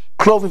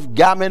 clothed with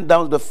garment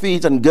down to the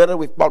feet, and girded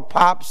with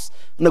paps,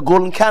 and a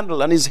golden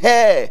candle. And his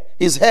head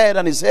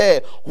and his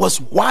hair was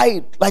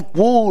white like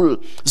wool,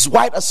 as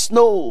white as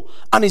snow,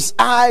 and his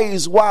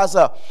eyes was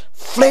a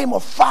flame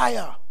of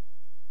fire.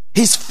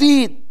 His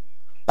feet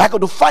like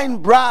unto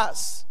fine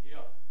brass,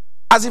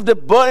 as if they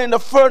burn in the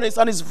furnace,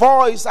 and his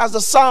voice as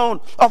the sound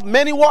of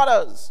many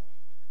waters.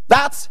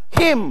 That's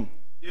him.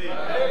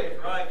 Right.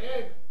 Right.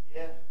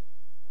 Yeah.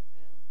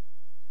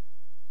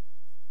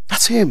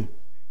 That's him.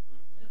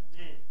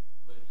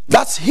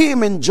 That's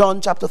him in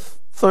John chapter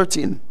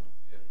 13.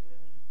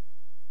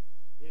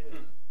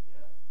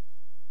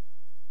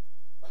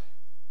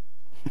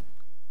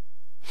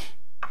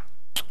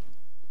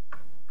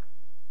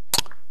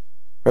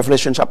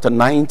 Revelation chapter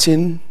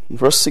 19,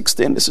 verse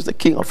 16. This is the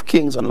King of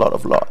Kings and Lord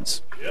of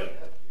Lords.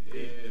 Yep.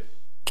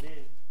 Yes.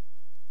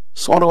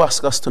 So I want to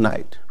ask us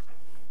tonight,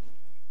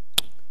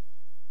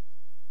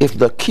 if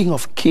the King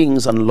of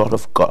Kings and Lord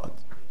of God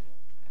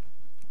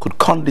could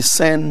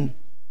condescend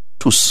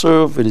to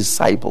serve the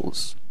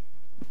disciples,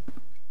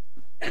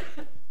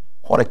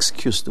 what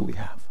excuse do we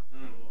have?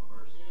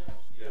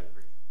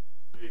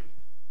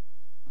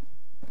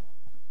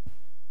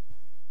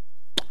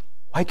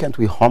 Why can't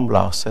we humble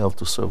ourselves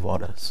to serve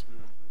others?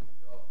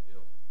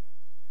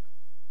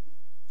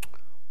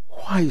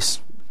 Why is,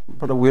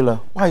 Brother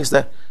Wheeler, why is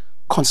there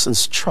constant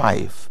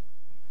strife?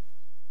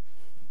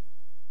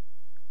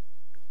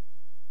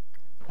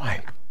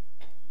 Why?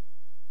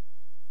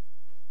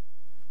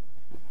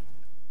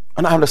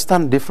 And I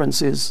understand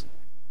differences.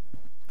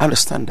 I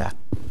understand that.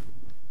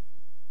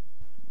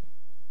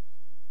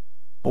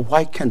 But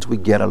why can't we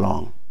get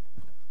along?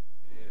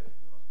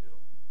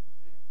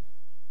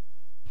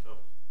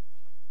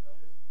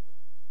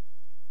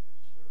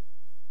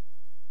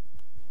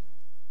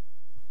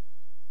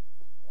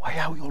 Why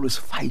are we always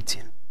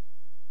fighting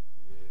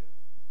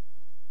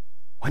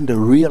when the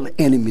real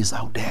enemy is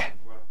out there?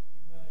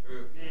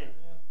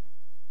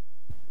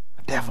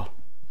 The devil.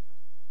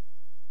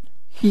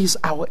 He's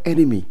our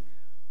enemy,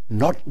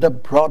 not the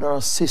brother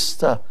or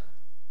sister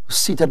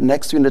seated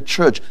next to you in the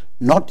church,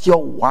 not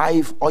your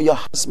wife or your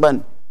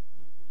husband.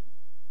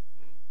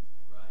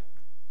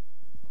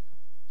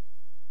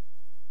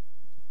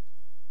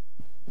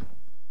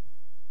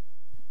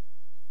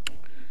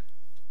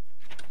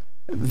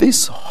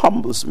 This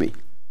humbles me.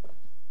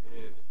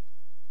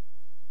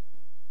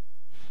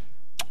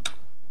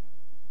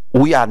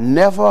 We are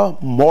never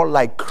more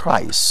like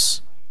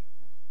Christ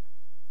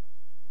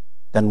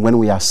than when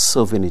we are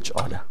serving each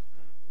other.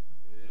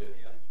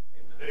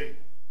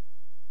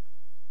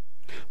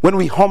 When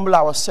we humble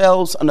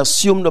ourselves and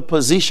assume the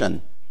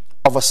position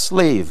of a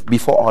slave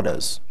before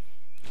others,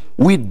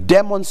 we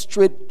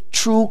demonstrate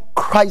true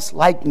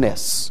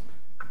Christ-likeness,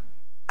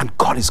 and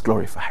God is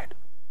glorified.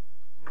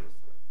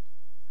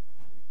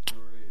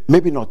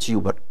 Maybe not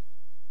you, but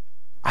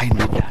I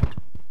need that.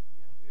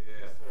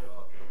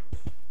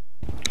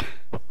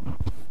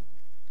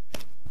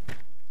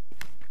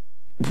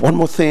 One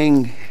more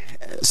thing,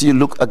 as you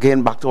look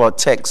again back to our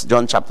text,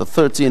 John chapter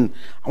 13,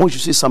 I want you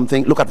to see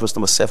something. Look at verse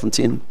number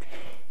 17.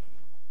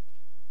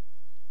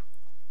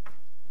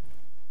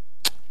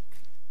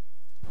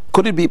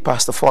 Could it be,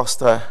 Pastor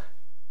Foster,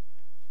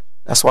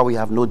 that's why we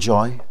have no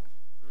joy?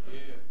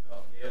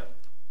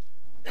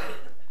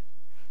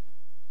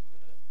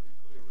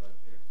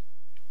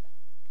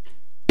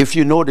 If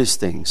you know these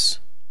things,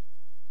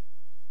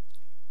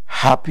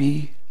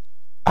 happy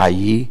are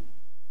ye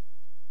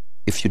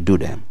if you do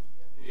them.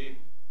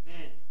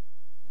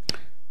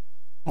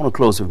 I want to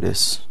close with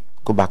this.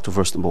 Go back to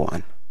verse number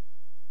 1.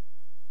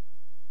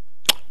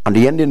 And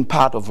the ending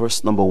part of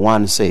verse number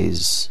 1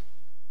 says,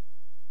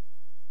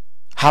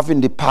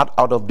 having departed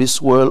out of this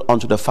world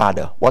unto the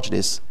Father. Watch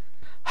this.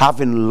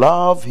 Having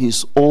loved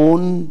his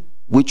own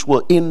which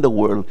were in the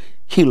world,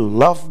 he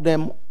loved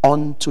them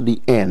unto the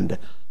end.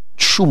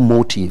 True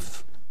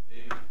motive.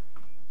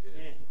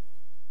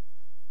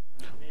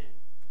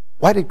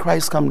 Why did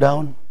Christ come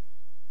down?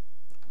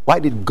 Why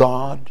did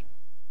God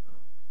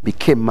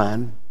become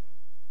man?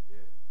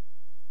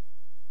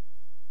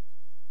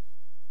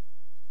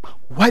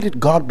 Why did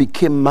God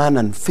become man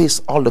and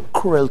face all the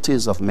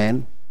cruelties of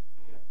men?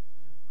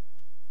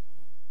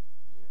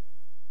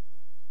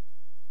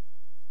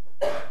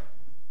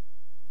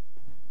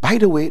 By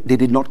the way, they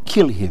did not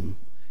kill him.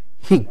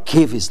 He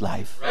gave his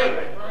life.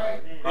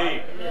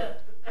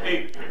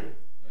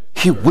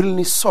 He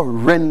willingly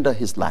surrendered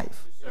his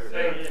life.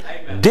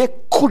 They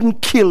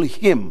couldn't kill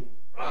him.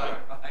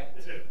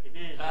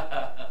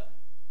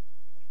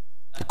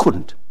 They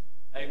couldn't.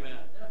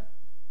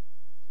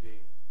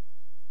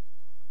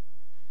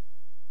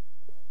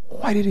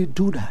 Why did he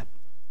do that?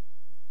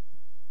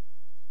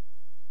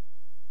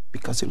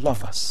 Because he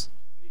loved us.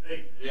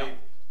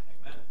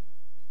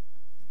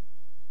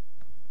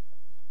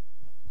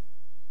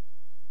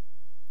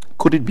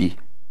 Could it be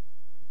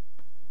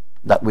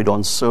that we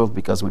don't serve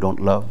because we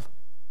don't love?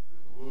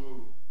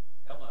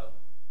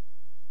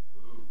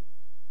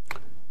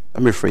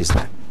 Let me rephrase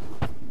that.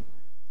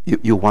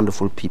 You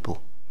wonderful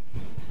people.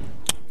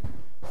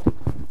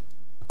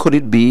 Could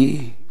it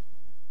be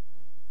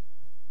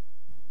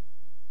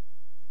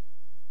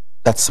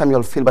that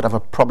Samuel feel but I have a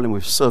problem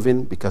with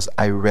serving because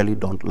I really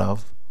don't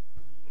love?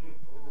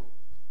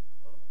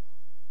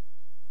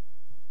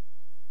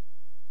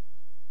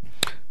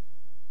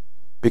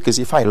 Because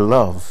if I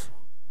love,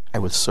 I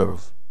will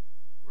serve.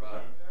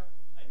 Right.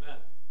 Amen.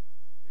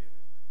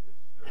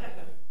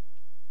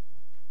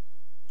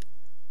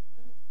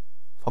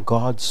 For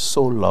God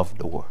so loved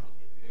the world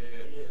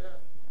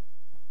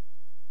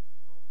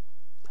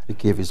that he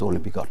gave his only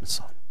begotten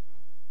Son.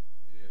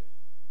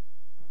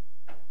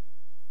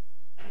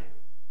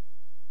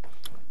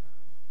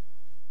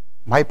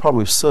 My problem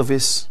with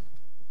service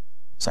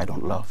is I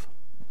don't love.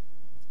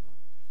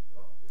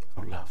 I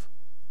don't love.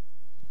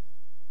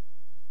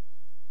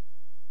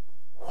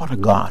 What a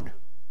God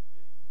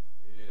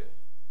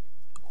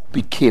who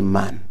became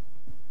man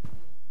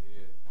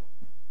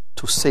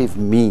to save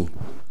me.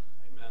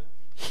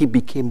 He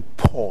became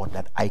poor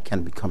that I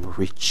can become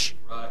rich.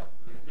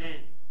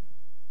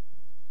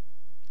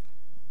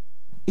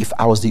 If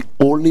I was the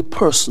only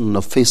person on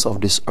the face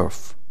of this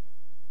earth,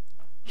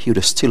 he would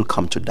have still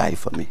come to die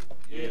for me.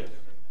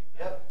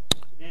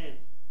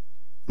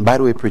 By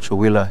the way, Preacher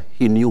Wheeler,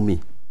 he knew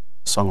me.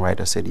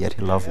 Songwriter said, yet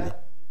he loved me.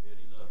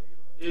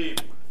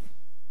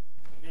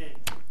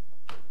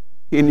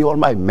 He knew all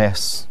my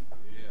mess.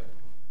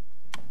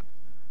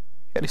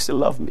 Yet he still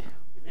loved me.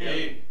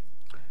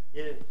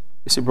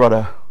 You see,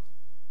 brother,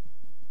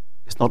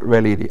 it's not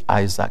really the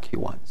Isaac he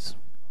wants,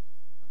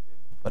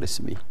 but it's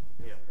me.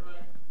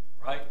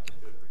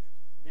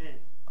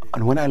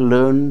 And when I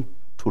learn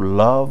to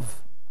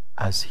love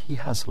as he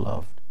has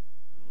loved,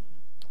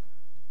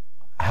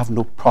 I have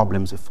no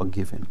problems with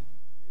forgiving.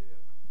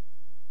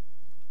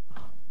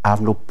 I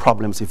have no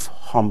problems with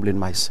humbling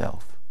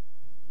myself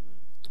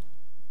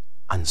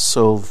and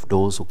serve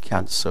those who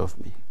can't serve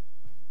me,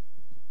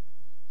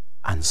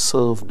 and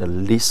serve the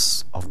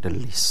least of the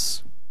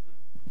least.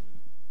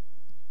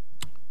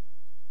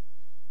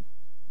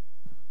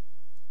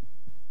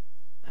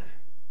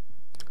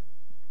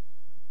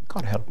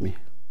 God help me.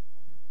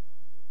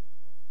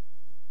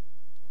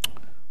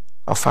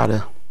 Our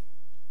Father,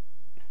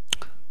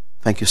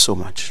 thank you so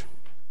much.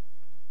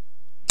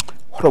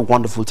 What a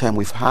wonderful time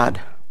we've had.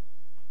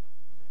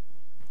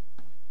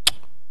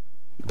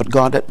 But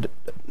God,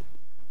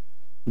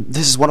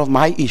 this is one of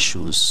my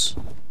issues.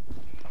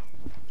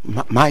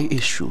 My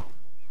issue.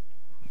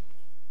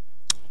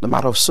 The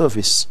matter of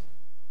service.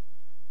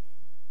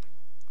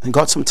 And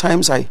God,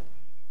 sometimes I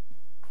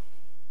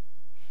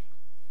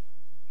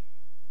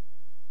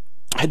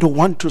don't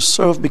want to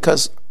serve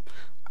because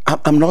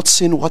I'm not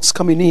seeing what's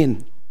coming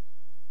in.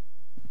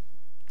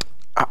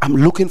 I'm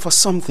looking for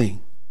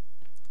something.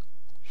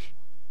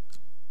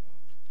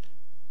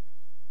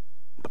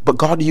 But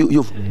God,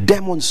 you've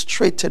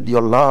demonstrated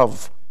your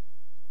love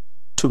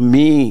to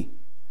me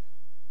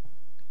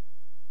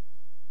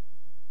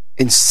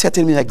in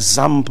setting me an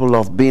example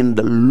of being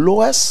the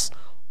lowest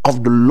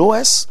of the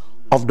lowest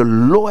of the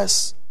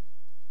lowest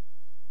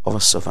of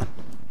a servant.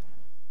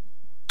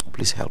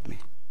 Please help me.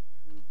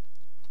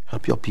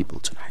 Help your people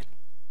tonight.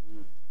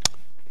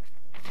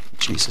 In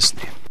Jesus'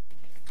 name.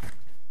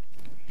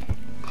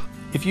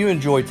 If you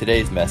enjoyed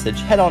today's message,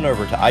 head on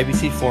over to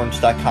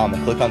ibcflorence.com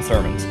and click on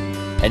sermons.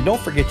 And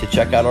don't forget to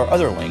check out our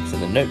other links in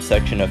the notes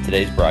section of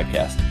today's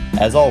broadcast.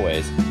 As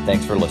always,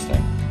 thanks for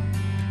listening.